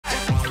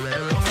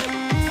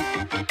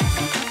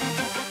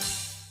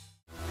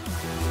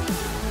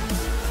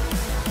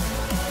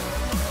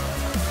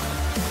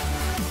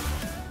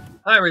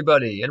Hi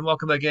everybody, and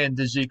welcome again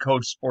to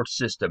ZCode Sports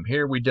System.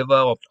 Here we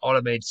developed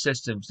automated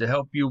systems to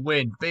help you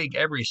win big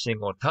every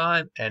single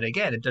time. And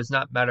again, it does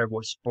not matter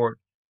what sport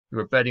you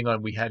are betting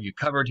on, we have you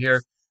covered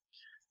here.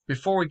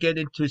 Before we get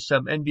into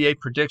some NBA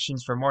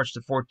predictions for March the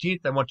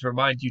 14th, I want to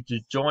remind you to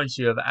join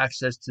so you have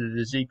access to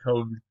the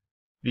ZCode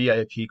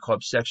VIP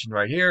Club section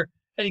right here.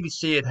 And you can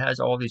see it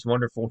has all these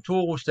wonderful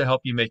tools to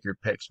help you make your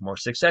picks more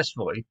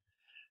successfully.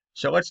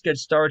 So let's get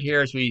started here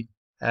as we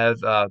have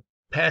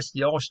past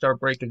the All-Star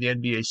break of the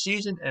NBA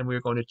season, and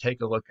we're going to take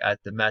a look at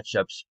the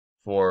matchups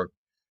for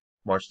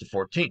March the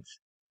 14th.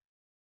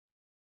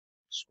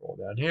 Scroll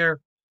down here.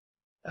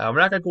 We're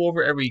not going to go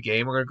over every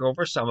game. We're going to go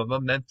over some of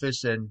them.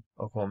 Memphis and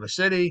Oklahoma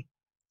City,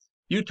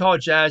 Utah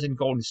Jazz, and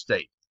Golden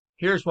State.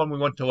 Here's one we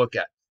want to look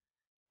at.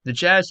 The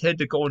Jazz head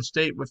to Golden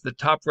State with the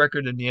top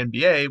record in the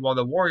NBA, while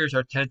the Warriors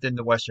are 10th in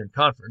the Western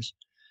Conference.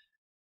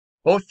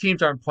 Both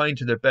teams aren't playing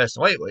to their best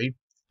lately.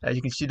 As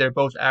you can see, they're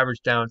both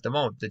average down at the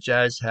moment. The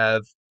Jazz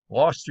have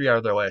lost 3 out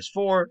of their last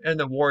 4, and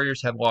the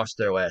Warriors have lost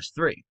their last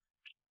 3. If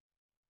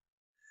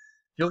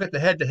you look at the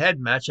head-to-head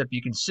matchup, you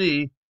can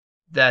see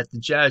that the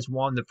Jazz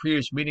won the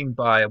previous meeting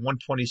by a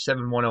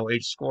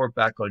 127-108 score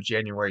back on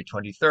January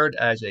 23rd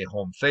as a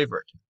home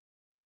favorite. If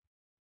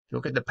you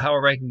look at the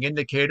power ranking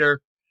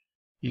indicator,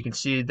 you can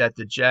see that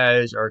the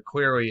Jazz are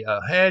clearly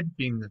ahead,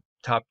 being the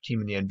top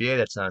team in the NBA.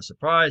 That's not a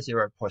surprise. They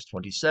were at plus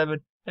 27,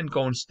 and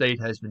Golden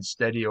State has been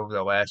steady over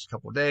the last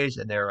couple of days,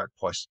 and they're at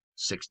plus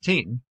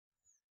 16.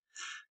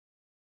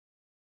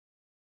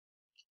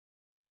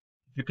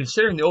 If you're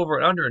considering the over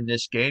and under in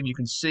this game, you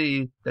can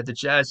see that the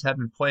Jazz have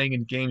been playing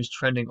in games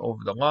trending over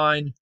the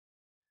line,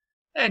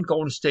 and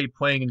Golden State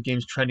playing in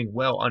games trending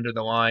well under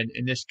the line.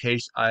 In this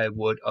case, I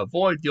would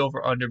avoid the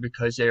over-under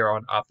because they are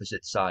on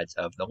opposite sides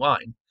of the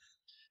line.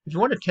 If you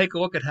want to take a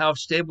look at how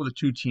stable the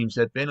two teams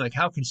have been, like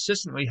how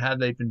consistently have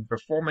they been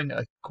performing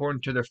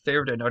according to their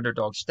favorite and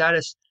underdog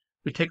status,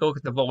 we take a look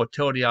at the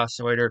volatility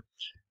oscillator.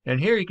 And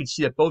here you can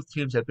see that both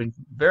teams have been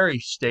very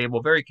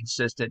stable, very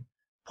consistent.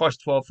 Plus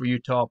 12 for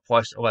Utah,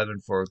 plus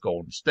 11 for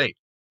Golden State.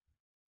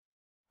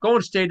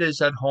 Golden State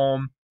is at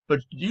home,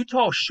 but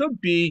Utah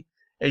should be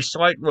a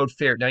slight road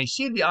favorite. Now, you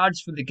see the odds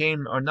for the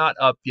game are not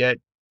up yet.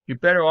 You're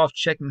better off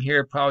checking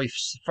here probably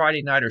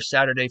Friday night or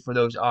Saturday for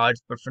those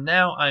odds. But for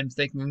now, I'm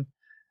thinking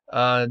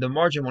the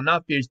margin will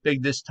not be as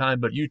big this time,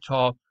 but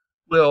Utah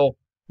will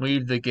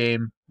leave the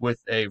game with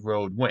a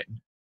road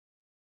win.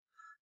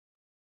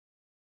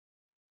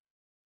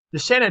 The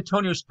San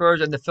Antonio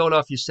Spurs and the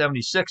Philadelphia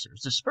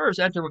 76ers. The Spurs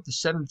enter with the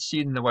 7th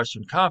seed in the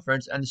Western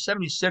Conference, and the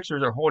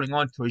 76ers are holding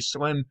on to a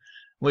slim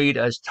lead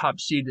as top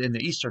seed in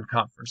the Eastern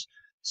Conference.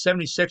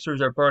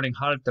 76ers are burning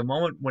hot at the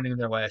moment, winning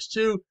their last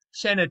 2.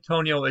 San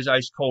Antonio is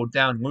ice cold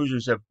down,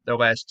 losers of their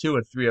last 2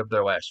 and 3 of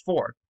their last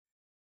 4.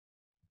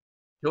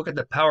 You look at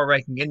the power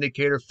ranking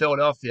indicator,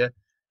 Philadelphia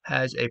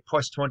has a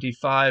plus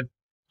 25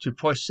 to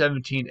plus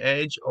 17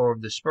 edge over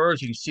the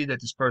Spurs. You can see that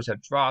the Spurs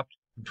have dropped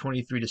from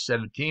 23 to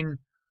 17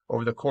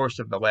 over the course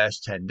of the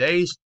last 10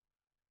 days.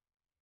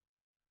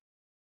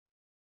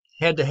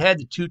 Head-to-head,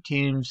 the two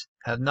teams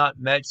have not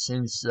met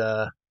since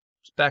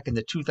back in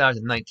the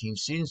 2019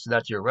 season, so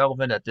that's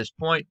irrelevant at this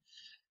point.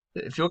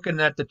 If you're looking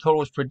at the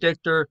totals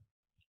predictor,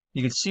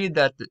 you can see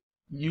that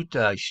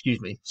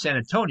San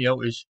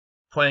Antonio is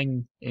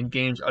playing in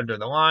games under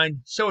the line.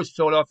 So is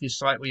Philadelphia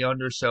slightly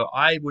under, so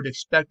I would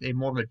expect a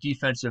more of a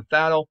defensive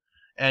battle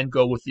and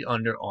go with the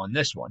under on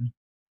this one.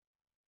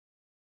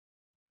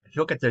 If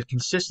you look at the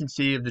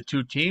consistency of the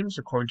two teams,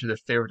 according to their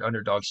favorite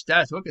underdog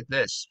stats, look at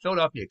this.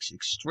 Philadelphia is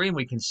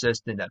extremely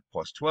consistent at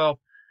plus 12,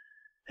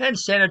 and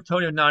San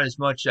Antonio not as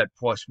much at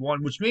plus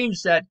 1, which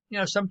means that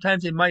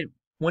sometimes they might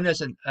win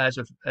as an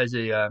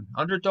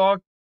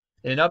underdog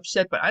in an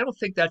upset, but I don't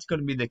think that's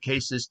going to be the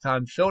case this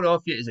time.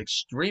 Philadelphia is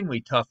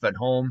extremely tough at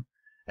home,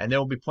 and they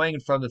will be playing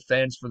in front of the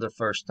fans for the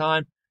first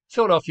time.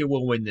 Philadelphia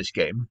will win this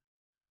game.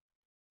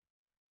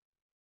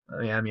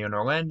 Miami and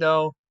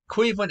Orlando,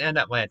 Cleveland and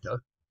Atlanta.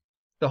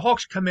 The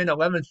Hawks come in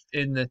 11th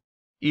in the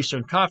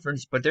Eastern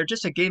Conference, but they're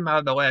just a game out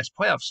of the last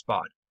playoff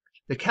spot.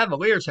 The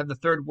Cavaliers have the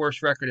 3rd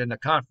worst record in the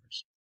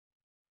conference.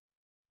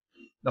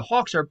 The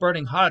Hawks are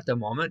burning hot at the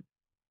moment,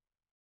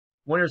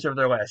 winners of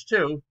their last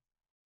 2.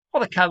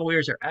 While the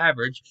Cavaliers are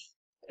average,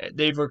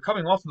 they were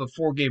coming off of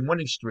a 4-game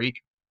winning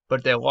streak,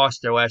 but they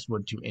lost their last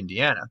one to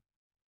Indiana.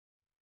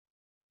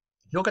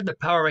 If you look at the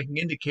power ranking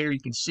indicator, you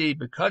can see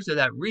because of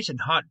that recent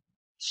hot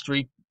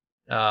streak,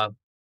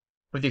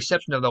 with the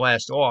exception of the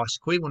last loss,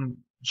 Cleveland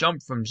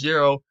jumped from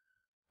 0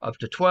 up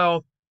to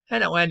 12,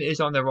 and Atlanta is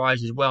on the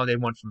rise as well. They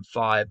went from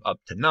 5 up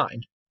to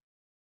 9.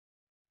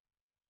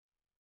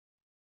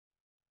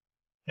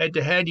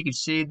 Head-to-head, you can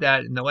see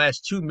that in the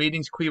last 2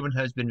 meetings, Cleveland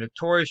has been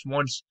victorious,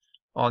 once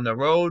on the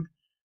road,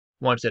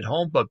 once at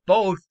home, but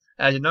both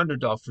as an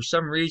underdog. For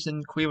some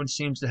reason, Cleveland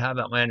seems to have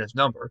Atlanta's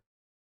number.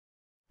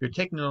 If you're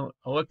taking a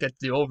look at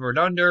the over and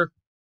under,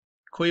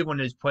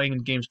 Cleveland is playing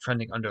in games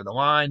trending under the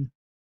line.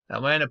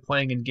 Atlanta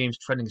playing in games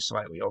trending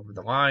slightly over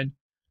the line.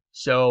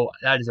 So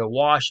that is a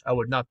wash. I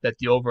would not bet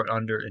the over and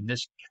under in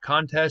this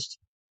contest.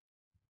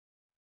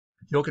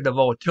 If you look at the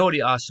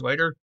volatility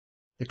oscillator,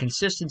 The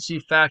consistency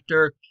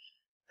factor,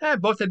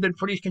 both have been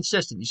pretty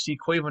consistent. You see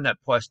Cleveland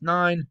at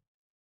 +9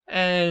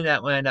 and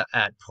Atlanta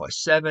at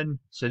 +7,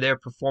 so they're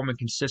performing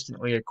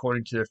consistently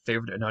according to their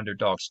favorite and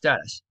underdog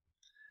status.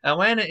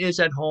 Atlanta is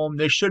at home.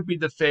 They should be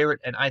the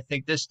favorite, and I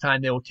think this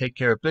time they will take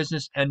care of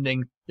business,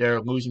 ending their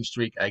losing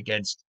streak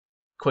against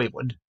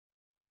Cleveland.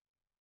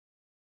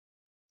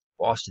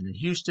 Boston and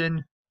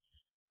Houston,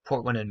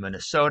 Portland and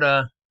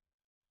Minnesota.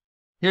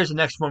 Here's the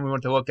next one we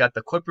want to look at,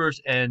 the Clippers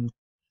and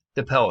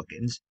the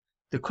Pelicans.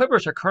 The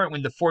Clippers are currently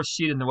the 4th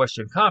seed in the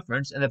Western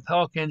Conference, and the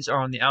Pelicans are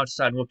on the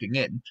outside looking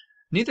in.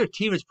 Neither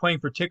team is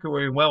playing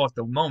particularly well at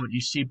the moment.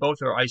 You see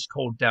both are ice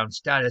cold down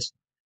status.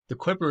 The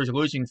Clippers are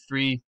losing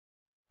 3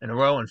 in a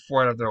row and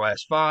 4 out of their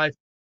last 5,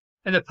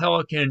 and the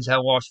Pelicans have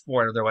lost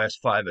 4 out of their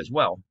last 5 as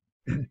well.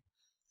 If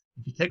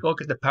you take a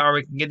look at the power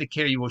ranking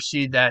indicator, you will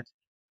see that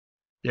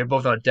they're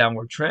both on a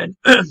downward trend.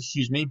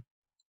 Excuse me.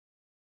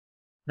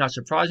 Not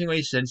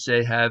surprisingly, since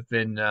they have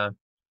been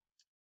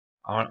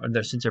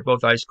since they're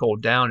both ice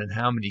cold down and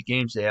how many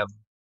games they have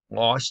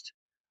lost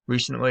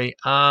recently.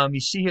 You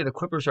see here the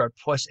Clippers are at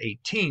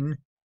 +18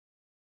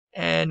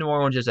 and New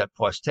Orleans is at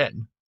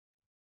 +10.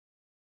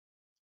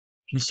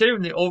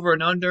 Considering the over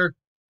and under,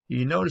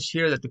 you notice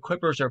here that the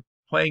Clippers are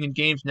playing in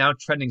games now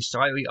trending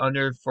slightly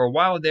under. For a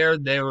while there,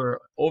 they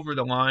were over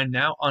the line,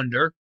 now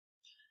under.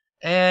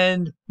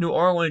 And New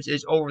Orleans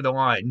is over the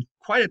line,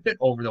 quite a bit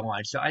over the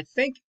line. So I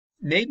think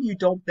maybe you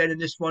don't bet in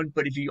this one,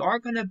 but if you are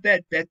going to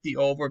bet the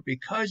over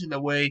because of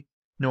the way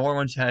New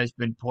Orleans has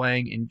been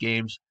playing in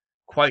games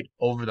quite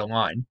over the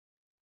line.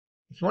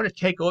 If you want to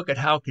take a look at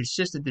how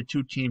consistent the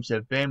two teams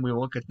have been, we will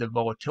look at the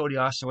volatility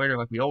oscillator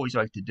like we always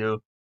like to do.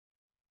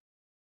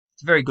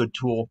 It's a very good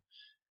tool.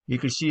 You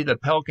can see the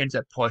Pelicans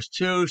at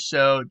 +2,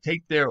 so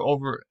take their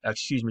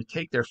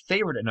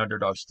favorite and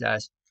underdog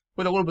stats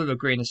with a little bit of a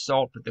grain of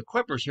salt, but the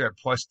Clippers here at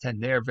 +10,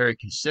 they're very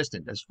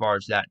consistent as far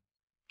as that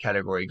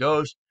category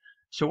goes.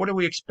 So what do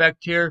we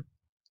expect here?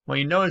 Well,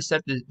 you notice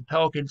that the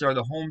Pelicans are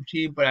the home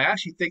team, but I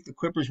actually think the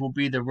Clippers will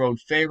be the road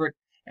favorite.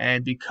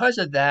 And because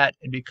of that,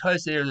 and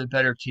because they're the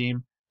better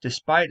team,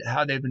 despite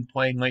how they've been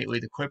playing lately,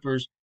 the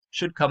Clippers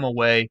should come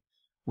away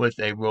with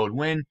a road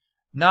win.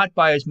 Not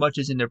by as much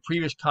as in their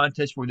previous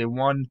contest where they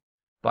won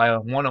by a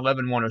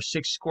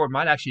 111-106 score. It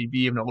might actually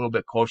be even a little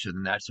bit closer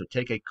than that. So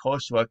take a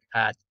close look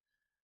at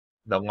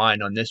the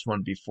line on this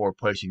one before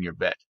placing your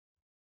bet.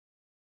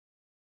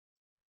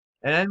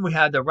 And then we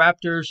have the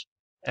Raptors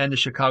and the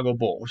Chicago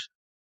Bulls.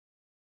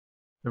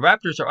 The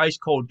Raptors are ice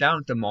cold down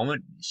at the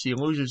moment. You see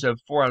losers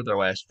of 4 out of their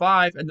last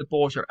 5, and the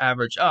Bulls are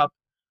average up,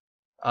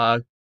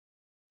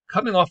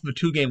 coming off of a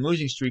 2-game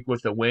losing streak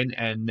with a win,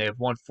 and they've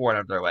won 4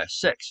 out of their last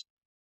 6.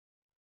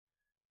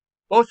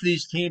 Both of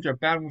these teams are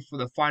battling for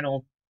the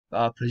final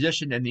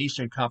position in the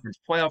Eastern Conference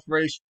playoff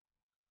race.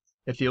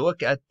 If you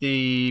look at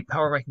the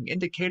power ranking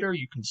indicator,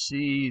 you can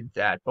see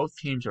that both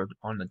teams are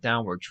on the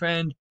downward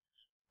trend,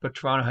 but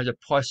Toronto has a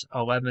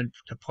 +11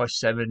 to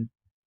 +7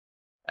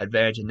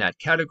 advantage in that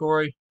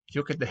category. If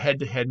you look at the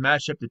head-to-head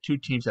matchup, the two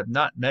teams have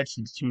not met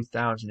since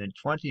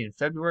 2020 in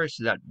February,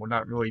 so that will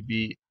not really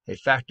be a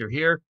factor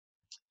here.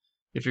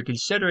 If you're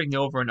considering the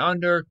over and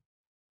under,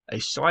 a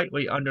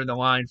slightly under the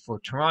line for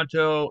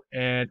Toronto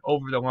and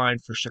over the line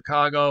for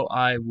Chicago,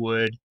 I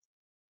would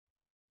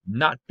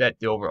not bet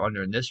the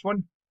over-under in this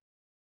one.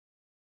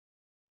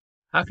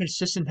 How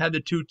consistent have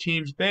the two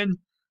teams been?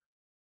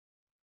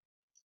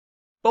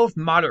 Both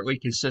moderately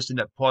consistent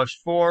at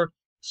 +4.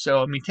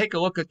 So, take a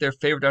look at their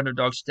favorite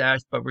underdog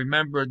stats, but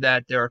remember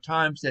that there are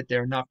times that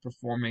they're not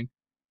performing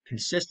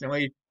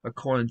consistently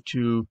according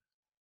to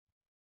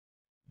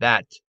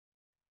that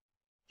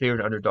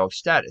favorite underdog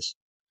status.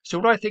 So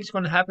what do I think is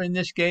going to happen in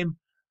this game?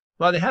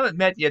 Well, they haven't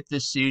met yet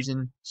this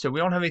season, so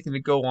we don't have anything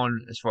to go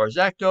on as far as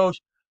that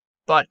goes.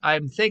 But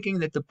I'm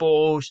thinking that the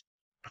Bulls,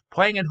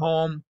 playing at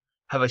home,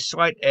 have a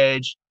slight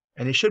edge,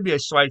 and they should be a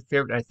slight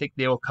favorite. And I think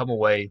they will come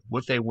away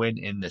with a win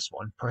in this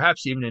one,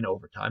 perhaps even in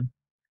overtime.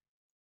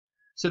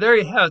 So there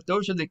you have it.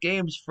 Those are the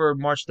games for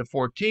March the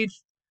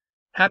 14th.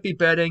 Happy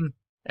betting,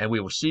 and we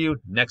will see you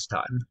next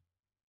time.